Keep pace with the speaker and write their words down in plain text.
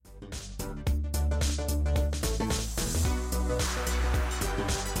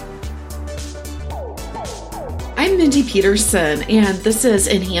I'm Mindy Peterson, and this is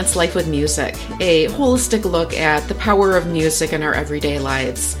Enhance Life with Music, a holistic look at the power of music in our everyday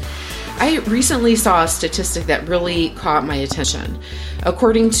lives. I recently saw a statistic that really caught my attention.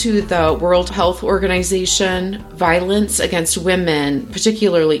 According to the World Health Organization, violence against women,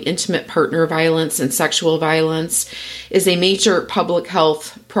 particularly intimate partner violence and sexual violence, is a major public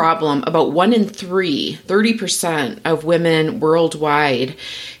health problem. About 1 in 3, 30% of women worldwide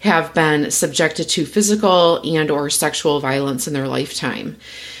have been subjected to physical and or sexual violence in their lifetime.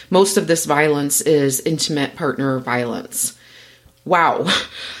 Most of this violence is intimate partner violence. Wow.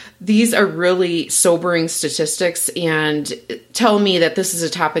 These are really sobering statistics and tell me that this is a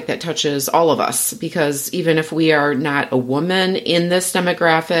topic that touches all of us, because even if we are not a woman in this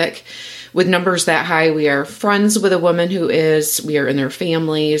demographic, with numbers that high, we are friends with a woman who is, we are in their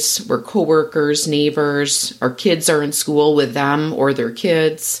families, we're coworkers, neighbors, our kids are in school with them or their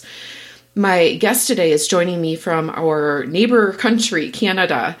kids. My guest today is joining me from our neighbor country,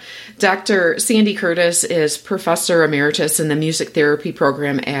 Canada. Dr. Sandy Curtis is Professor Emeritus in the Music Therapy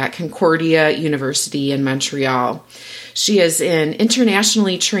Program at Concordia University in Montreal. She is an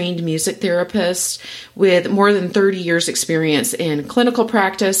internationally trained music therapist with more than 30 years' experience in clinical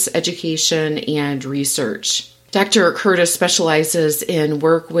practice, education, and research. Dr. Curtis specializes in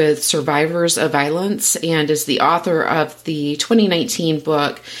work with survivors of violence and is the author of the 2019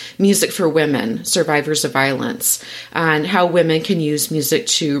 book, Music for Women, Survivors of Violence, on how women can use music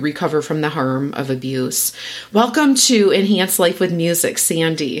to recover from the harm of abuse. Welcome to Enhance Life with Music,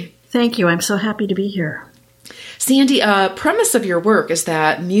 Sandy. Thank you. I'm so happy to be here. Sandy, a premise of your work is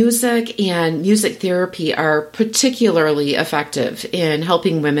that music and music therapy are particularly effective in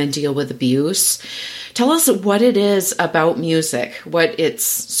helping women deal with abuse. Tell us what it is about music, what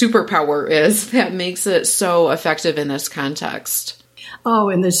its superpower is that makes it so effective in this context. Oh,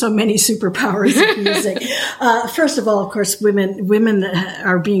 and there's so many superpowers of music. First of all, of course, women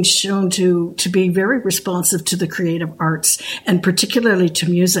are being shown to be very responsive to the creative arts and particularly to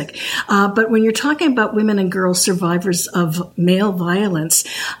music. But when you're talking about women and girls survivors of male violence,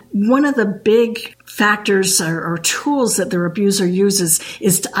 one of the big factors or tools that their abuser uses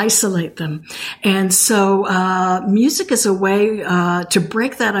is to isolate them. And so music is a way to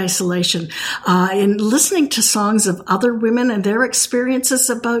break that isolation. In listening to songs of other women and their experiences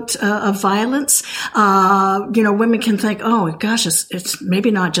about of violence, women can think, oh gosh, it's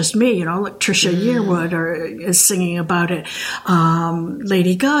maybe not just me. Like Trisha Yearwood is singing about it.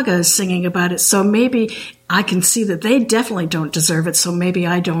 Lady Gaga is singing about it. So maybe I can see that they definitely don't deserve it, so maybe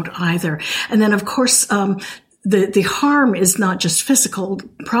I don't either. And then, of course, the harm is not just physical.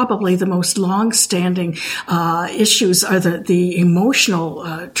 Probably the most long-standing issues are the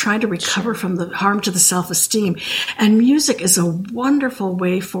emotional, trying to recover from the harm to the self-esteem. And music is a wonderful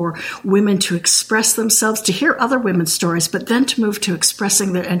way for women to express themselves, to hear other women's stories, but then to move to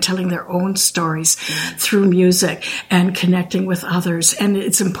expressing and telling their own stories through music and connecting with others. And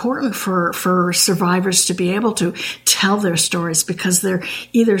it's important for survivors to be able to tell their stories because they're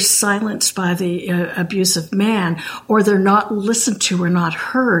either silenced by the abusive man or they're not listened to or not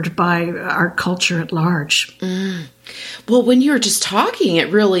heard by our culture at large. Well, when you were just talking, it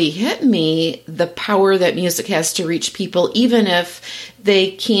really hit me the power that music has to reach people, even if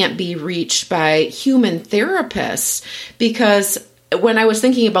they can't be reached by human therapists. Because when I was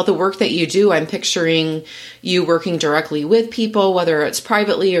thinking about the work that you do, I'm picturing you working directly with people, whether it's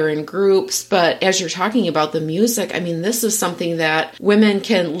privately or in groups. But as you're talking about the music, I mean, this is something that women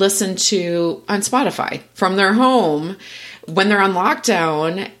can listen to on Spotify from their home when they're on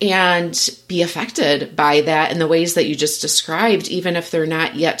lockdown and be affected by that in the ways that you just described, even if they're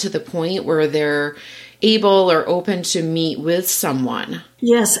not yet to the point where they're able or open to meet with someone.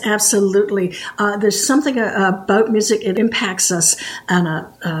 Yes, absolutely. There's something about music. It impacts us on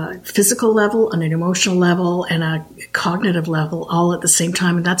a physical level, on an emotional level, and a cognitive level all at the same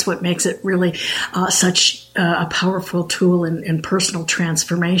time. And that's what makes it really such a powerful tool in personal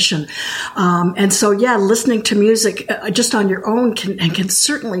transformation. And so, listening to music just on your own can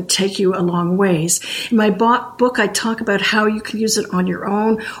certainly take you a long ways. In my book, I talk about how you can use it on your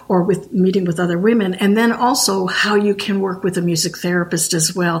own or with meeting with other women, and then also how you can work with a music therapist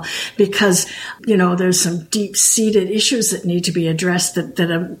as well, because, there's some deep-seated issues that need to be addressed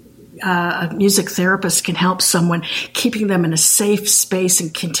that a music therapist can help someone, keeping them in a safe space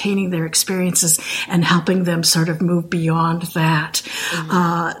and containing their experiences and helping them sort of move beyond that.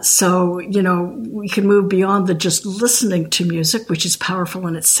 So, we can move beyond the just listening to music, which is powerful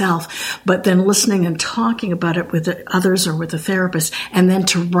in itself, but then listening and talking about it with others or with a therapist, and then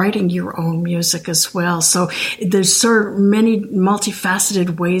to writing your own music as well. So there's sort of many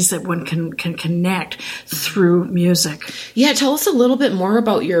multifaceted ways that one can connect through music. Yeah, tell us a little bit more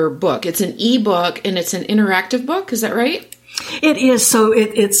about your book. It's an ebook and it's an interactive book. Is that right? It is. So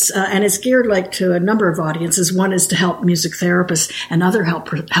it's geared to a number of audiences. One is to help music therapists and other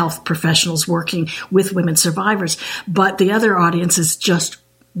health professionals working with women survivors. But the other audience is just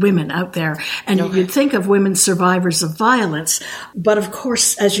women out there. And you'd think of women survivors of violence. But of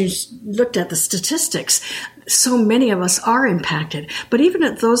course, as you looked at the statistics, so many of us are impacted. But even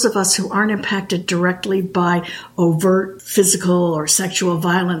at those of us who aren't impacted directly by overt physical or sexual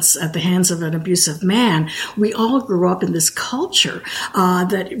violence at the hands of an abusive man, we all grew up in this culture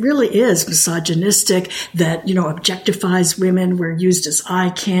that really is misogynistic, that, objectifies women. We're used as eye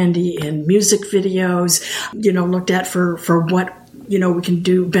candy in music videos, looked at for what we can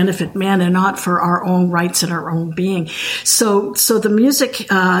do benefit men and not for our own rights and our own being. So the music,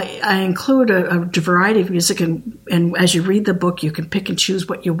 I include a variety of music, and as you read the book, you can pick and choose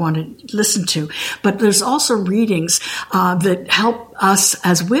what you want to listen to. But there's also readings that help us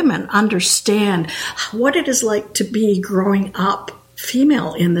as women understand what it is like to be growing up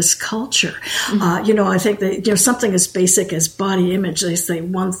female in this culture. I think that, something as basic as body image, they say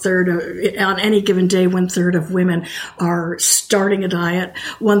on any given day, 1/3 of women are starting a diet,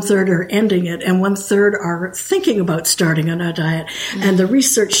 1/3 are ending it, and 1/3 are thinking about starting on a diet. And the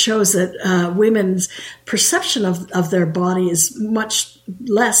research shows that women's perception of their body is much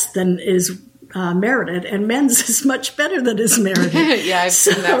less than is merited, and men's is much better than is merited. Yeah, I've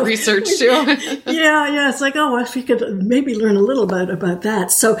seen that research too. yeah, it's like, if we could maybe learn a little bit about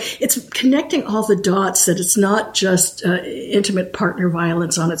that. So it's connecting all the dots, that it's not just intimate partner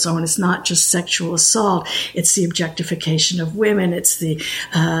violence on its own. It's not just sexual assault. It's the objectification of women. It's the,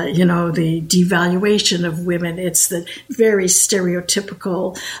 the devaluation of women. It's the very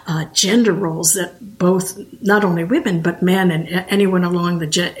stereotypical gender roles that both, not only women, but men and anyone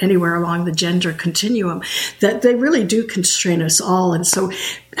anywhere along the gender continuum, that they really do constrain us all. And so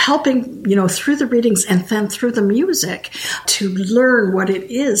helping, through the readings and then through the music to learn what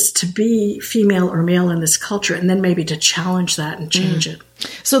it is to be female or male in this culture, and then maybe to challenge that and change it.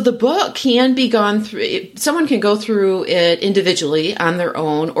 So the book can be gone through, someone can go through it individually on their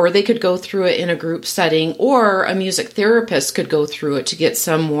own, or they could go through it in a group setting, or a music therapist could go through it to get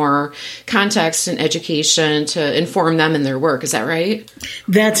some more context and education to inform them in their work. Is that right?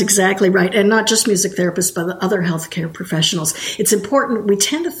 That's exactly right. And not just music therapists, but other healthcare professionals. It's important. We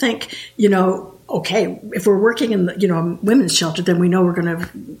tend to think, okay, if we're working in the, women's shelter, then we know we're going to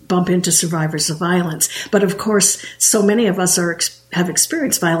bump into survivors of violence. But of course, so many of us have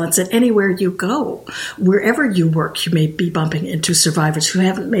experienced violence, and anywhere you go, wherever you work, you may be bumping into survivors who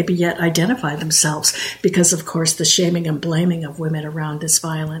haven't maybe yet identified themselves, because of course the shaming and blaming of women around this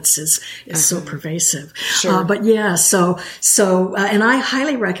violence is so pervasive. Sure. But yeah, so and I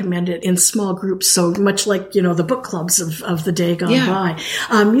highly recommend it in small groups, so much like, the book clubs of the day gone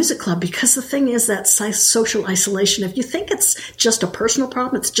by. Music club, because the thing is that social isolation, if you think it's just a personal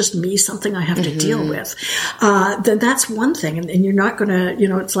problem, it's just me, something I have to deal with, then that's one thing, and you're not going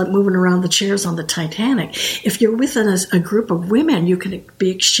to, it's like moving around the chairs on the Titanic. If you're within a group of women, you can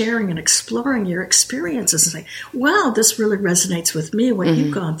be sharing and exploring your experiences and say, wow, this really resonates with me, what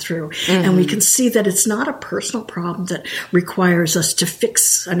you've gone through. And we can see that it's not a personal problem that requires us to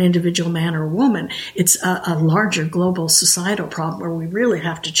fix an individual man or woman. It's a larger global societal problem where we really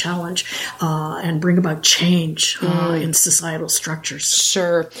have to challenge and bring about change in societal structures.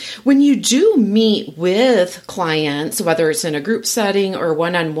 Sure. When you do meet with clients, whether it's in a group setting or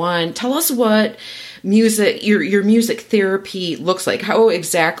one-on-one, tell us what your music therapy looks like. How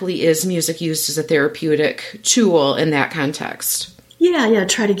exactly is music used as a therapeutic tool in that context? Yeah,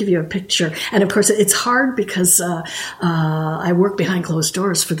 try to give you a picture. And of course, it's hard because I work behind closed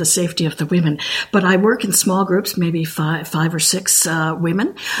doors for the safety of the women. But I work in small groups, maybe five or six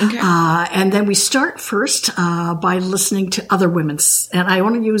women. Okay. And then we start first by listening to other women. And I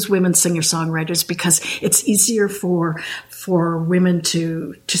want to use women singer-songwriters because it's easier for women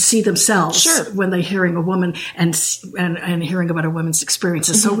to see themselves when they're hearing a woman and hearing about a woman's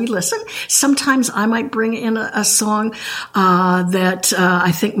experiences. So we listen. Sometimes I might bring in a song that that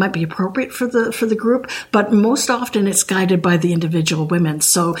I think might be appropriate for the group, but most often it's guided by the individual women.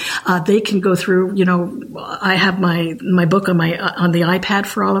 So they can go through, I have my book on the iPad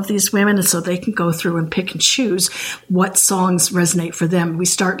for all of these women, and so they can go through and pick and choose what songs resonate for them. We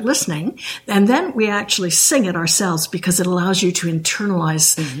start listening, and then we actually sing it ourselves because it allows you to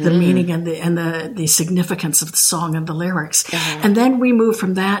internalize the meaning and the significance of the song and the lyrics. And then we move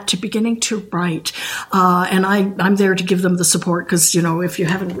from that to beginning to write. And I'm there to give them the support because, if you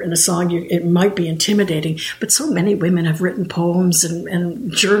haven't written a song, it might be intimidating. But so many women have written poems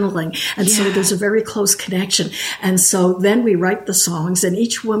and journaling. And so there's a very close connection. And so then we write the songs, and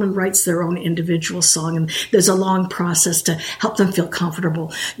each woman writes their own individual song. And there's a long process to help them feel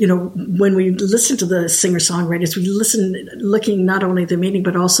comfortable. When we listen to the singer-songwriters, we listen looking not only the meaning,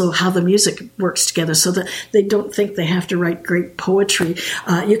 but also how the music works together so that they don't think they have to write great poetry.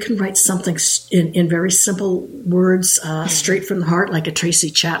 You can write something in very simple words, straight from the heart, like a Tracy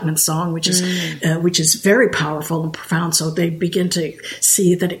Chapman song, which is very powerful and profound. So they begin to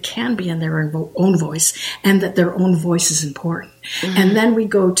see that it can be in their own voice and that their own voice is important. And then we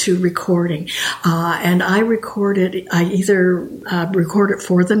go to recording. And I either record it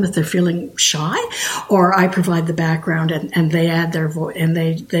for them if they're feeling shy, or I provide the background and they add their voice and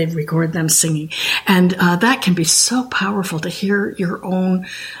they record them singing. And that can be so powerful to hear your own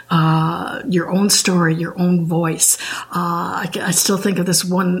story, your own voice. I still think of this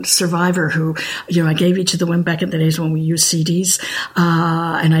one survivor who, I gave each of the women back in the days when we used CDs,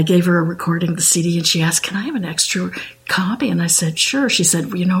 and I gave her a recording of the CD, and she asked, "Can I have an extra copy?" And I said, "Sure." She said,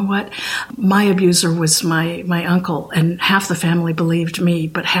 "Well, you know what? My abuser was my uncle, and half the family believed me,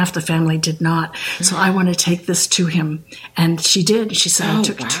 but half the family did not. So I want to take this to him." And she did. She said, I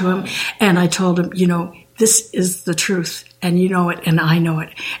took it to him, and I told him, this is the truth, and you know it, and I know it.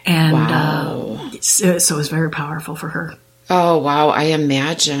 And so it was very powerful for her. Oh, wow. I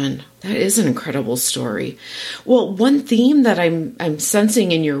imagine. That is an incredible story. Well, one theme that I'm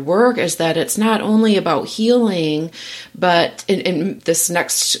sensing in your work is that it's not only about healing, but in this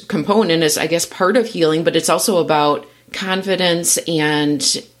next component is, I guess, part of healing, but it's also about confidence and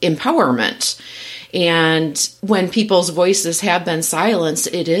empowerment. And when people's voices have been silenced,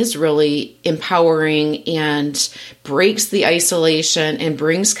 it is really empowering and breaks the isolation and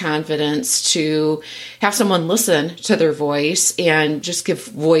brings confidence to have someone listen to their voice and just give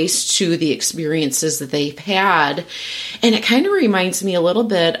voice to the experiences that they've had. And it kind of reminds me a little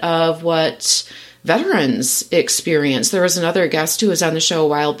bit of what veterans experience. There was another guest who was on the show a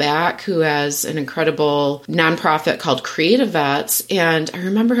while back who has an incredible nonprofit called Creative Vets. And I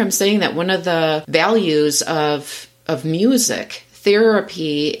remember him saying that one of the values of music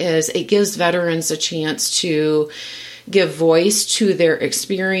therapy is it gives veterans a chance to give voice to their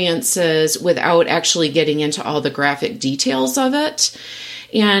experiences without actually getting into all the graphic details of it.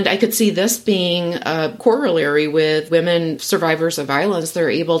 And I could see this being a corollary with women survivors of violence.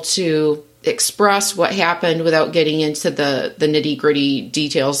 They're able to express what happened without getting into the nitty-gritty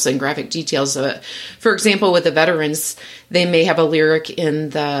details and graphic details of it. For example, with the veterans, they may have a lyric in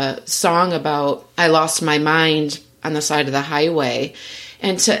the song about, "I lost my mind on the side of the highway."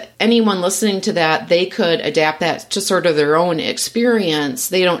 And to anyone listening to that, they could adapt that to sort of their own experience.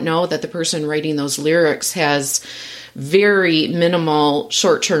 They don't know that the person writing those lyrics has very minimal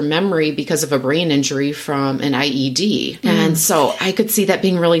short-term memory because of a brain injury from an IED. And so I could see that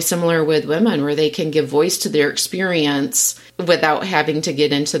being really similar with women, where they can give voice to their experience without having to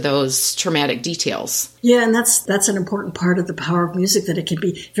get into those traumatic details. Yeah, and that's an important part of the power of music, that it can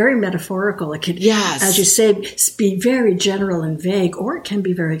be very metaphorical. It could, as you say, be very general and vague, or it can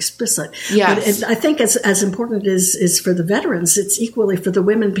be very explicit. Yes. But I think as important is for the veterans, it's equally for the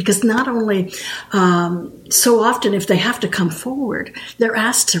women, because not only so often if they have to come forward, they're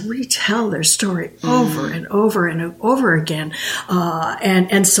asked to retell their story over and over and over again.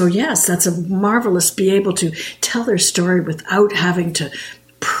 And so, yes, that's a marvelous, be able to tell their story without having to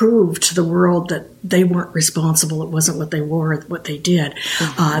prove to the world that they weren't responsible, it wasn't what they were, what they did,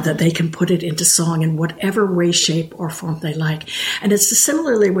 that they can put it into song in whatever way, shape, or form they like. And it's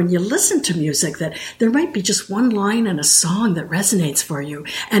similarly when you listen to music, that there might be just one line in a song that resonates for you.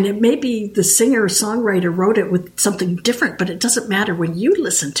 And it may be the singer or songwriter wrote it with something different, but it doesn't matter. When you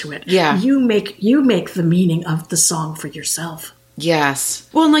listen to it, you make the meaning of the song for yourself. Yes.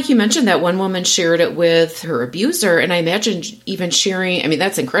 Well, and like you mentioned, that one woman shared it with her abuser, and I imagine even sharing, I mean,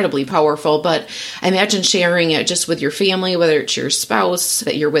 that's incredibly powerful, but I imagine sharing it just with your family, whether it's your spouse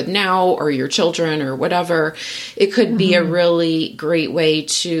that you're with now or your children or whatever, it could be a really great way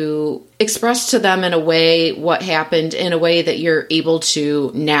to express to them in a way what happened in a way that you're able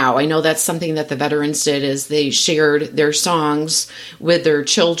to now. I know that's something that the veterans did, is they shared their songs with their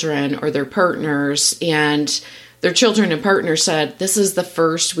children or their partners, and their children and partners said, this is the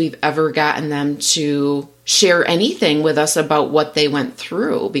first we've ever gotten them to share anything with us about what they went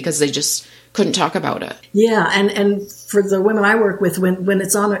through, because they just couldn't talk about it. Yeah, and for the women I work with, when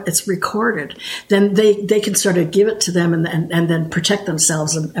it's recorded, then they can sort of give it to them and then protect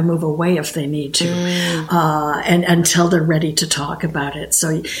themselves and move away if they need to, and until they're ready to talk about it.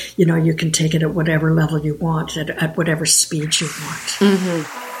 So, you can take it at whatever level you want, at whatever speed you want.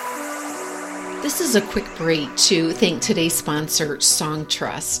 Mm-hmm. This is a quick break to thank today's sponsor,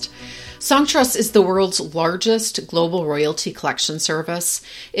 Songtrust. Songtrust is the world's largest global royalty collection service.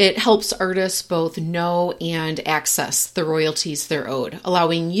 It helps artists both know and access the royalties they're owed,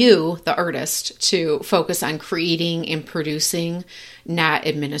 allowing you, the artist, to focus on creating and producing, not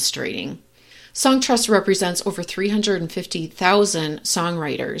administrating. Songtrust represents over 350,000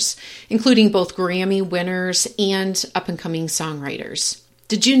 songwriters, including both Grammy winners and up-and-coming songwriters.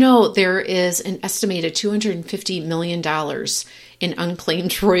 Did you know there is an estimated $250 million in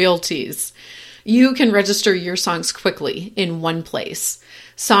unclaimed royalties? You can register your songs quickly in one place.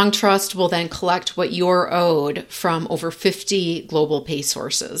 Songtrust will then collect what you're owed from over 50 global pay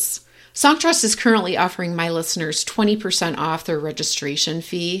sources. Songtrust is currently offering my listeners 20% off their registration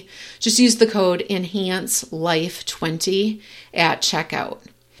fee. Just use the code ENHANCELIFE20 at checkout.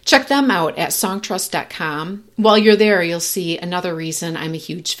 Check them out at songtrust.com. While you're there, you'll see another reason I'm a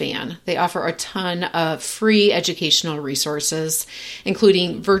huge fan. They offer a ton of free educational resources,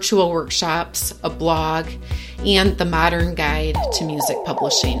 including virtual workshops, a blog, and the Modern Guide to Music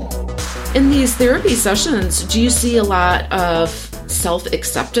Publishing. In these therapy sessions, do you see a lot of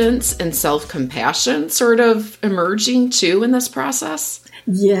self-acceptance and self-compassion sort of emerging too in this process?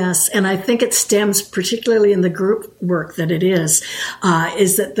 Yes, and I think it stems, particularly in the group work that it is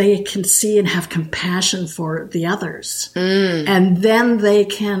that they can see and have compassion for the others. And then they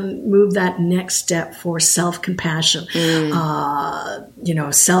can move that next step for self-compassion,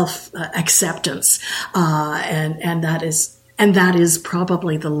 self-acceptance. And that is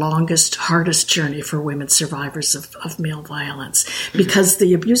probably the longest, hardest journey for women survivors of male violence, because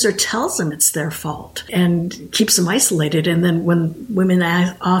the abuser tells them it's their fault and keeps them isolated. And then when women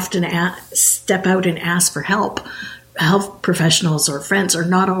often step out and ask for help, health professionals or friends are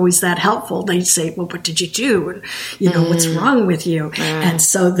not always that helpful. They say, well, what did you do? And, what's wrong with you? And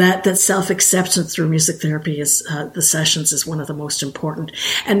so that self-acceptance through music therapy is, the sessions is one of the most important.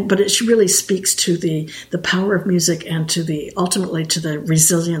 But it really speaks to the power of music and to ultimately to the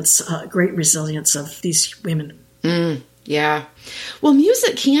resilience, great resilience of these women. Yeah. Well,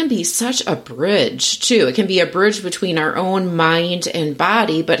 music can be such a bridge, too. It can be a bridge between our own mind and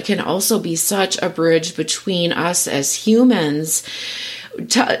body, but it can also be such a bridge between us as humans.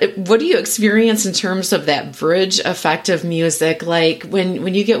 What do you experience in terms of that bridge effect of music? Like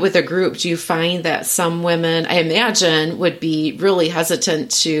when you get with a group, do you find that some women, I imagine, would be really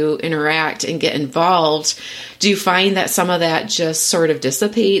hesitant to interact and get involved? Do you find that some of that just sort of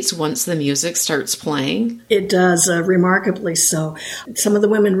dissipates once the music starts playing? It does, remarkably so. Some of the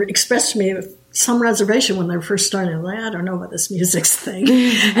women expressed to me some reservation when they were first starting. Like, I don't know about this music thing.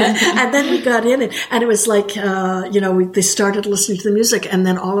 and then we got in it, and it was like, they started listening to the music, and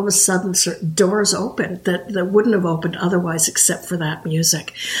then all of a sudden doors opened that wouldn't have opened otherwise except for that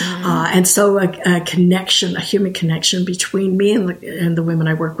music. And so a connection, a human connection between me and the women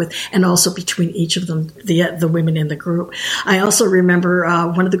I work with, and also between each of them, the women in the group. I also remember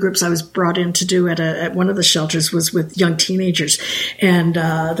one of the groups I was brought in to do at one of the shelters was with young teenagers, and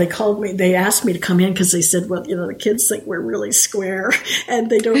they asked me to come in because they said, well, the kids think we're really square and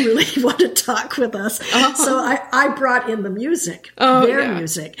they don't really want to talk with us. So I brought in the music,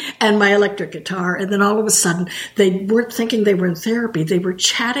 music, and my electric guitar. And then all of a sudden, they weren't thinking they were in therapy. They were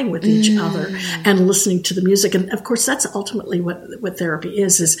chatting with each other and listening to the music. And of course, that's ultimately what therapy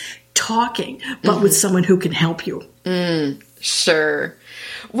is talking, but with someone who can help you. Sure.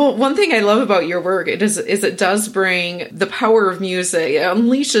 Well, one thing I love about your work is it does bring the power of music. It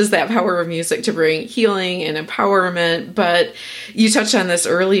unleashes that power of music to bring healing and empowerment. But you touched on this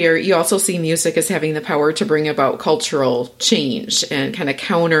earlier. You also see music as having the power to bring about cultural change and kind of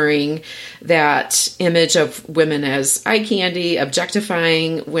countering that image of women as eye candy,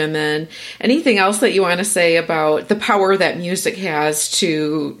 objectifying women. Anything else that you want to say about the power that music has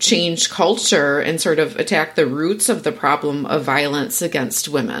to change culture and sort of attack the roots of the problem of violence against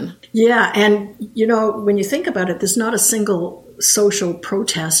women? Yeah. And, when you think about it, there's not a single social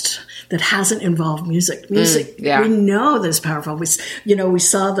protest that hasn't involved music. Music, we know that's powerful. We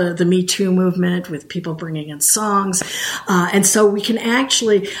saw the Me Too movement with people bringing in songs. And so we can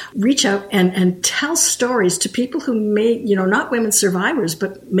actually reach out and tell stories to people who may, not women survivors,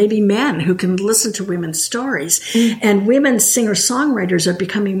 but maybe men who can listen to women's stories. And women singer-songwriters are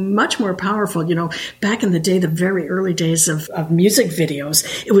becoming much more powerful. Back in the day, the very early days of music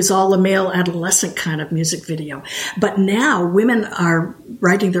videos, it was all a male adolescent kind of music video. But now women are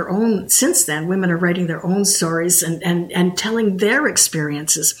writing their own, since then, women are writing their own stories and telling their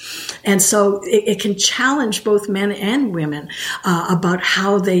experiences. And so it can challenge both men and women about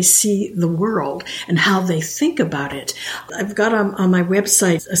how they see the world and how they think about it. I've got on my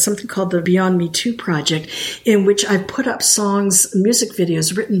website something called the Beyond Me Too Project, in which I've put up songs, music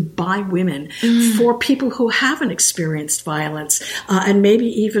videos written by women for people who haven't experienced violence, and maybe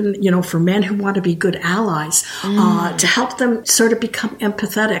even, for men who want to be good allies, to help them sort of become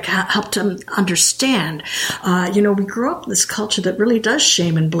empathetic, help them understand. We grew up in this culture that really does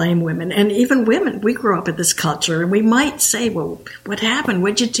shame and blame women. And even women, we grew up in this culture. And we might say, well, what happened?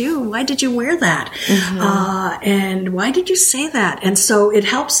 What'd you do? Why did you wear that? And why did you say that? And so it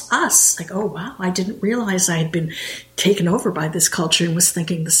helps us, like, oh, wow, I didn't realize I had been taken over by this culture and was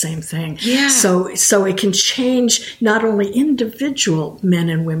thinking the same thing. Yeah. So it can change not only individual men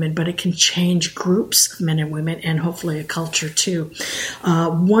and women, but it can change groups of men and women and hopefully a culture too.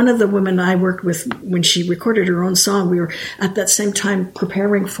 One of the women I worked with, when she recorded her own song, we were at that same time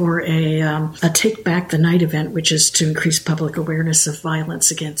preparing for a Take Back the Night event, which is to increase public awareness of violence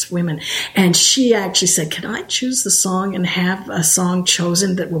against women. And she actually said, can I choose the song and have a song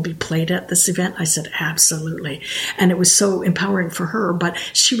chosen that will be played at this event? I said, absolutely. And it was so empowering for her, but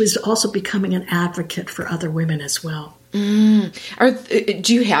she was also becoming an advocate for other women as well. Do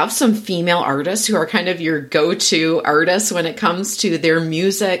you have some female artists who are kind of your go-to artists when it comes to their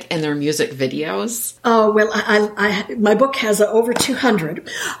music and their music videos? Oh, well, my book has over 200.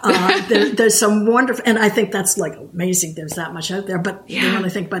 There's some wonderful, and I think that's like amazing. There's that much out there, but when I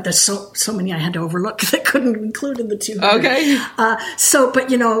think about it, there's so many I had to overlook that couldn't include in the 200. Okay.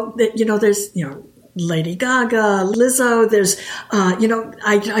 There's, Lady Gaga, Lizzo, there's,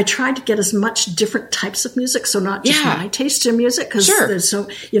 I tried to get as much different types of music, so not just my taste in music, because there's so,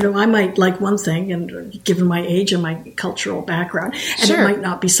 I might like one thing, and given my age and my cultural background, and it might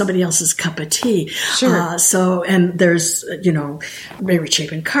not be somebody else's cup of tea. Sure. And there's, Mary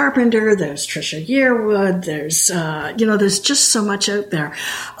Chapin Carpenter, there's Trisha Yearwood, there's just so much out there.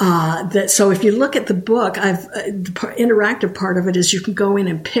 So if you look at the book, the interactive part of it is you can go in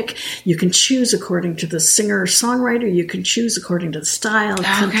and pick, you can choose according to the singer-songwriter, you can choose according to the style,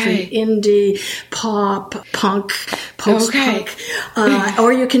 country, indie, pop, punk, post-punk,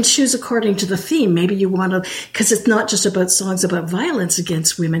 or you can choose according to the theme. Maybe you want to, because it's not just about songs about violence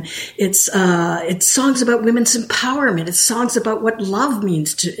against women, it's songs about women's empowerment, it's songs about what love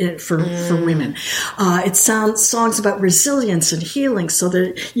means for women, it's songs about resilience and healing, so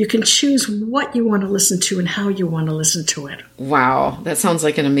that you can choose what you want to listen to and how you want to listen to it. Wow, that sounds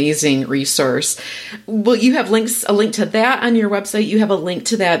like an amazing resource. Well, you have a link to that on your website. You have a link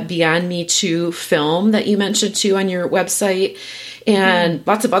to that Beyond Me Too film that you mentioned too on your website, and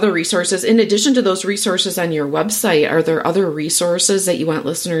lots of other resources. In addition to those resources on your website, are there other resources that you want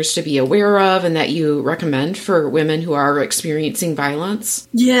listeners to be aware of and that you recommend for women who are experiencing violence?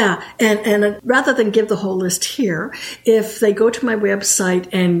 Yeah, and rather than give the whole list here, if they go to my website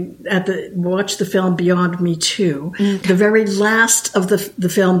and watch the film Beyond Me Too, the very last of the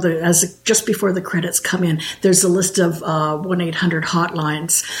film, just before the credits come in, there's a list of 1-800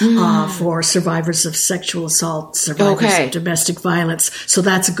 hotlines for survivors of sexual assault, survivors of domestic violence. violence. So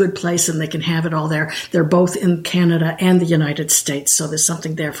that's a good place, and they can have it all there. They're both in Canada and the United States, so there's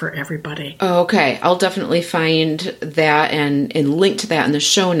something there for everybody. Okay, I'll definitely find that and link to that in the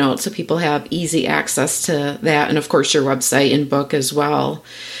show notes so people have easy access to that, and of course your website and book as well.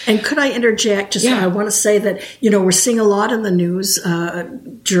 And could I interject? I want to say that, we're seeing a lot in the news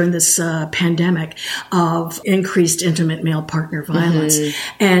during this pandemic of increased intimate male partner violence.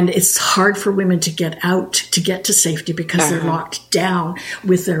 And it's hard for women to get out, to get to safety because they're locked down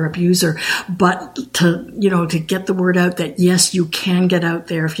with their abuser. But to get the word out that, yes, you can get out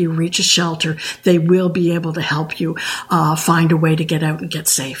there. If you reach a shelter, they will be able to help you find a way to get out and get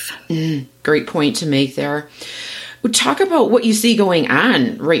safe. Great point to make there. Talk about what you see going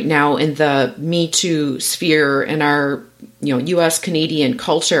on right now in the Me Too sphere in our, U.S. Canadian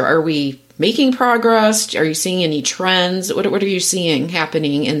culture. Are we making progress? Are you seeing any trends? What are you seeing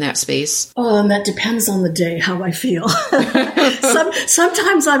happening in that space? Oh, and that depends on the day, how I feel.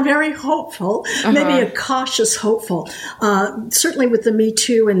 Sometimes I'm very hopeful, maybe a cautious hopeful. Certainly with the Me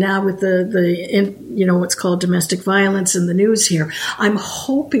Too and now with the what's called domestic violence in the news here, I'm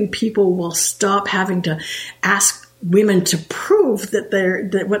hoping people will stop having to ask women to prove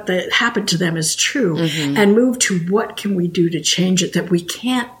that what happened to them is true and move to what can we do to change it, that we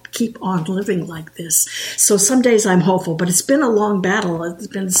can't keep on living like this. So some days I'm hopeful, but it's been a long battle. It's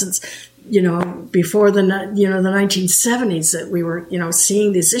been since before the 1970s that we were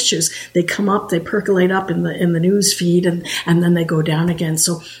seeing these issues. They come up, they percolate up in the news feed, and then they go down again.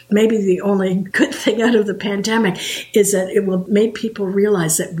 So maybe the only good thing out of the pandemic is that it will make people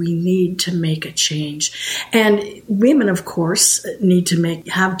realize that we need to make a change. And women, of course, need to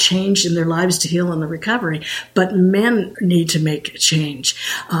have change in their lives to heal in the recovery, but men need to make a change.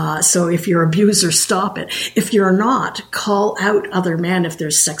 So if you're an abuser, stop it. If you're not, call out other men if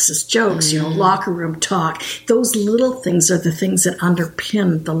there's sexist jokes. Locker room talk. Those little things are the things that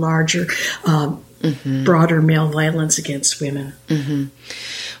underpin the larger, broader male violence against women.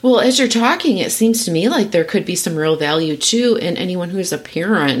 Well, as you're talking, it seems to me like there could be some real value, too, in anyone who's a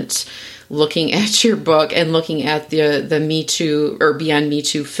parent looking at your book and looking at the Me Too or Beyond Me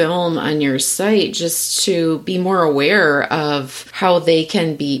Too film on your site, just to be more aware of how they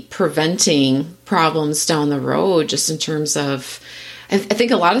can be preventing problems down the road, just in terms of, I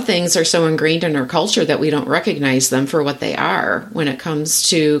think a lot of things are so ingrained in our culture that we don't recognize them for what they are when it comes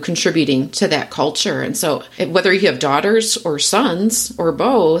to contributing to that culture. And so whether you have daughters or sons or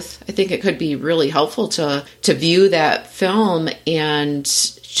both, I think it could be really helpful to view that film and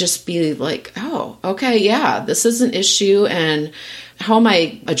just be like, oh, okay, yeah, this is an issue. And how am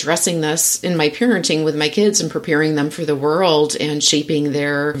I addressing this in my parenting with my kids and preparing them for the world and shaping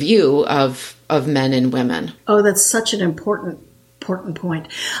their view of men and women? Oh, that's such an important point.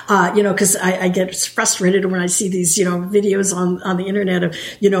 Because I get frustrated when I see these, videos on the internet of,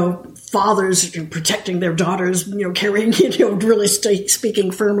 fathers protecting their daughters, carrying, really speaking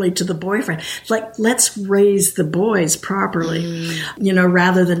firmly to the boyfriend. Like, let's raise the boys properly,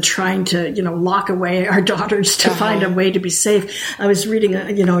 rather than trying to, lock away our daughters to find a way to be safe. I was reading,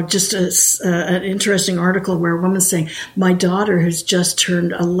 just an interesting article where a woman's saying, my daughter who's just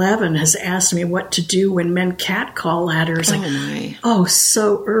turned 11 has asked me what to do when men catcall at her. It's oh,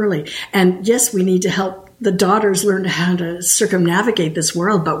 so early. And yes, we need to help the daughters learn how to circumnavigate this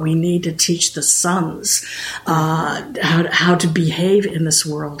world, but we need to teach the sons how to behave in this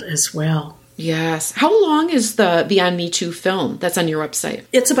world as well. Yes. How long is the Beyond Me Too film that's on your website?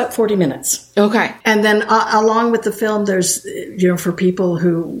 It's about 40 minutes. Okay. And then along with the film, there's, for people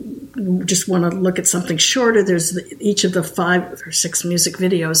who just want to look at something shorter, there's each of the 5 or 6 music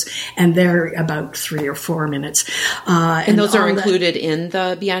videos, and they're about 3 or 4 minutes. And those are included in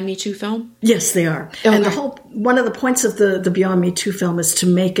the Beyond Me Too film? Yes, they are. Okay. And one of the points of the Beyond Me Too film is to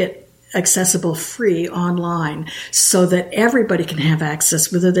make it accessible free online so that everybody can have access,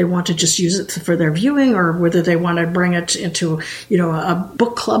 whether they want to just use it for their viewing or whether they want to bring it into, a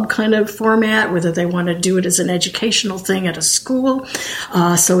book club kind of format, whether they want to do it as an educational thing at a school.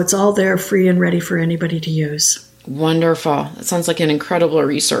 So it's all there free and ready for anybody to use. Wonderful. That sounds like an incredible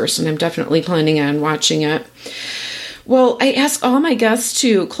resource, and I'm definitely planning on watching it. Well, I ask all my guests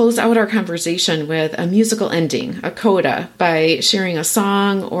to close out our conversation with a musical ending, a coda, by sharing a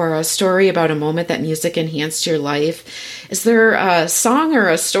song or a story about a moment that music enhanced your life. Is there a song or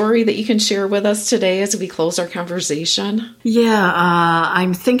a story that you can share with us today as we close our conversation? Yeah,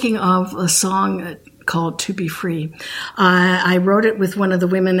 I'm thinking of a song called To Be Free. I wrote it with one of the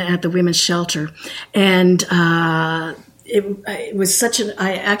women at the women's shelter, and it was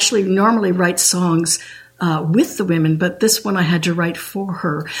I actually normally write songs with the women, but this one I had to write for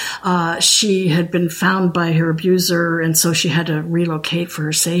her. She had been found by her abuser, and so she had to relocate for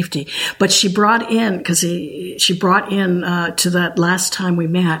her safety. But she brought in, to that last time we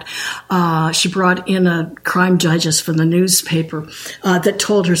met, she brought in a crime digest from the newspaper that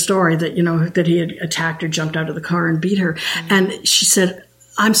told her story that, that he had attacked her, jumped out of the car and beat her. Mm-hmm. And she said,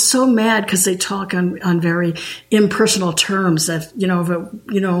 I'm so mad because they talk on very impersonal terms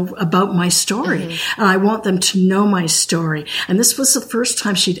about my story. Mm-hmm. And I want them to know my story. And this was the first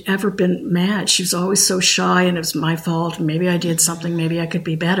time she'd ever been mad. She was always so shy, and it was my fault. Maybe I did something. Maybe I could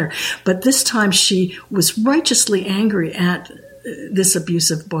be better. But this time she was righteously angry at this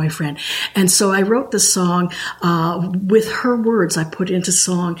abusive boyfriend. And so I wrote the song with her words I put into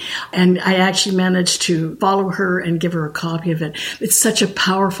song, and I actually managed to follow her and give her a copy of it. It's such a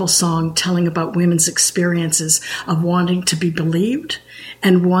powerful song telling about women's experiences of wanting to be believed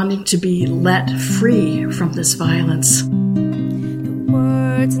and wanting to be let free from this violence. The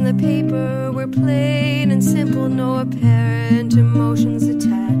words in the paper were plain and simple, no apparent emotions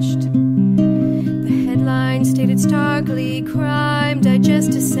attached. Headline stated starkly, Crime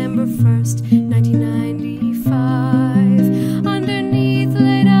Digest, December 1st, 1995. Underneath,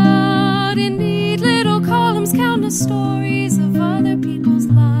 laid out in neat little columns, countless stories of other people's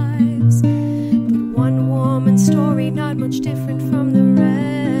lives. But one woman's story, not much different from the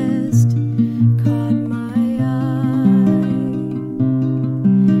rest, caught my eye.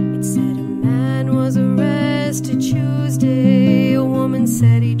 It said a man was arrested Tuesday. A woman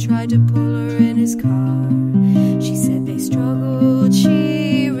said he tried to pull her in his car. She said they struggled,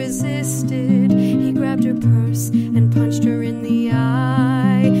 she resisted. He grabbed her purse and punched her in the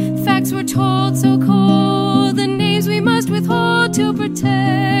eye. Facts were told so cold, the names we must withhold to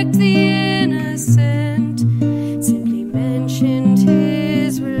protect the innocent. Simply mentioned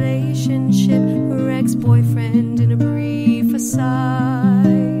his relationship, her ex-boyfriend, in a brief aside.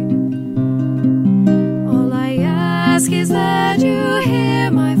 All I ask is that you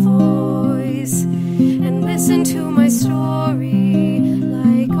hear my voice and listen to my story.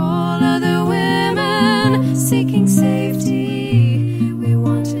 Like all other women seeking safety, we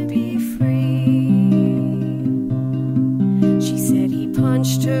want to be free. She said he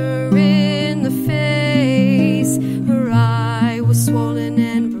punched her in the face. Her eye was swollen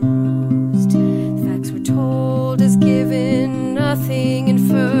and bruised. Facts were told as given, nothing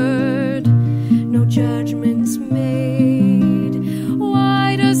inferred, no judgments made.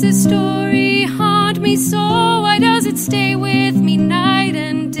 Why does this story haunt me so? Why does it stay with me night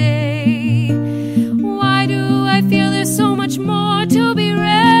and day? Why do I feel there's so much more to be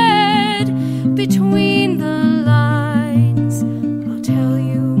read between the lines? I'll tell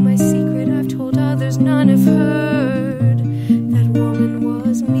you my secret I've told others, none have heard. That woman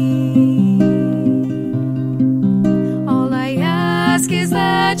was me. All I ask is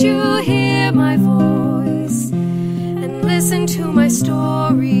that you hear my voice and listen to my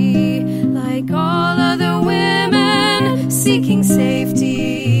story. Like all other women seeking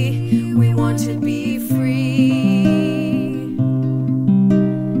safety, we want to be free.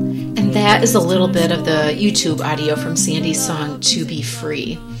 And that is a little bit of the YouTube audio from Sandy's song, To Be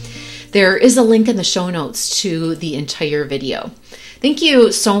Free. There is a link in the show notes to the entire video. Thank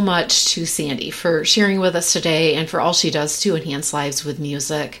you so much to Sandy for sharing with us today and for all she does to enhance lives with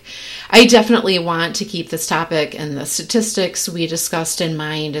music. I definitely want to keep this topic and the statistics we discussed in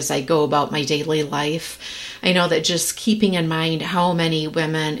mind as I go about my daily life. I know that just keeping in mind how many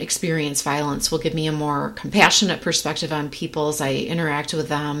women experience violence will give me a more compassionate perspective on people as I interact with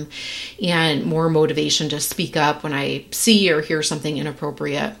them, and more motivation to speak up when I see or hear something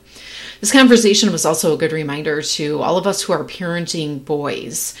inappropriate. This conversation was also a good reminder to all of us who are parenting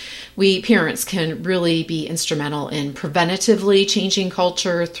boys. We parents can really be instrumental in preventatively changing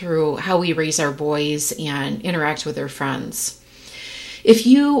culture through how we raise our boys and interact with their friends. If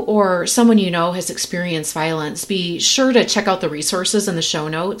you or someone you know has experienced violence, be sure to check out the resources in the show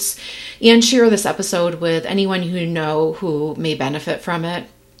notes and share this episode with anyone you know who may benefit from it.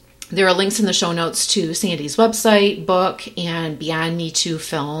 There are links in the show notes to Sandy's website, book, and Beyond Me Too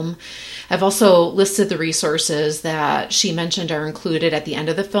film. I've also listed the resources that she mentioned are included at the end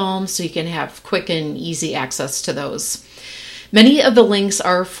of the film, so you can have quick and easy access to those. Many of the links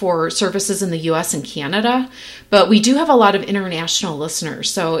are for services in the US and Canada, but we do have a lot of international listeners.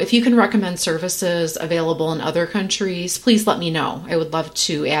 So if you can recommend services available in other countries, please let me know. I would love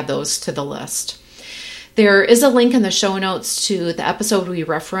to add those to the list. There is a link in the show notes to the episode we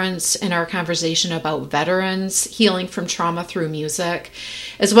reference in our conversation about veterans healing from trauma through music,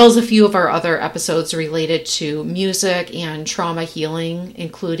 as well as a few of our other episodes related to music and trauma healing,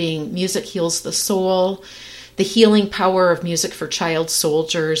 including Music Heals the Soul, the healing power of music for child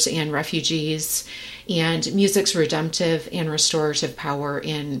soldiers and refugees, and music's redemptive and restorative power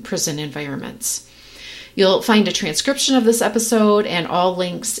in prison environments. You'll find a transcription of this episode and all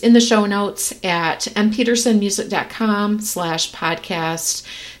links in the show notes at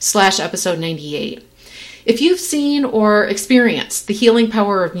mpetersonmusic.com/podcast/episode 98. If you've seen or experienced the healing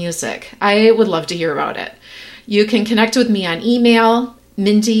power of music, I would love to hear about it. You can connect with me on email,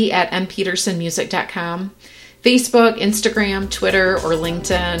 mindy@mpetersonmusic.com, Facebook, Instagram, Twitter, or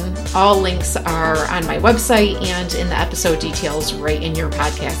LinkedIn. All links are on my website and in the episode details right in your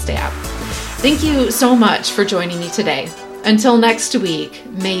podcast app. Thank you so much for joining me today. Until next week,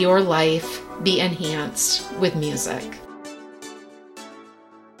 may your life be enhanced with music.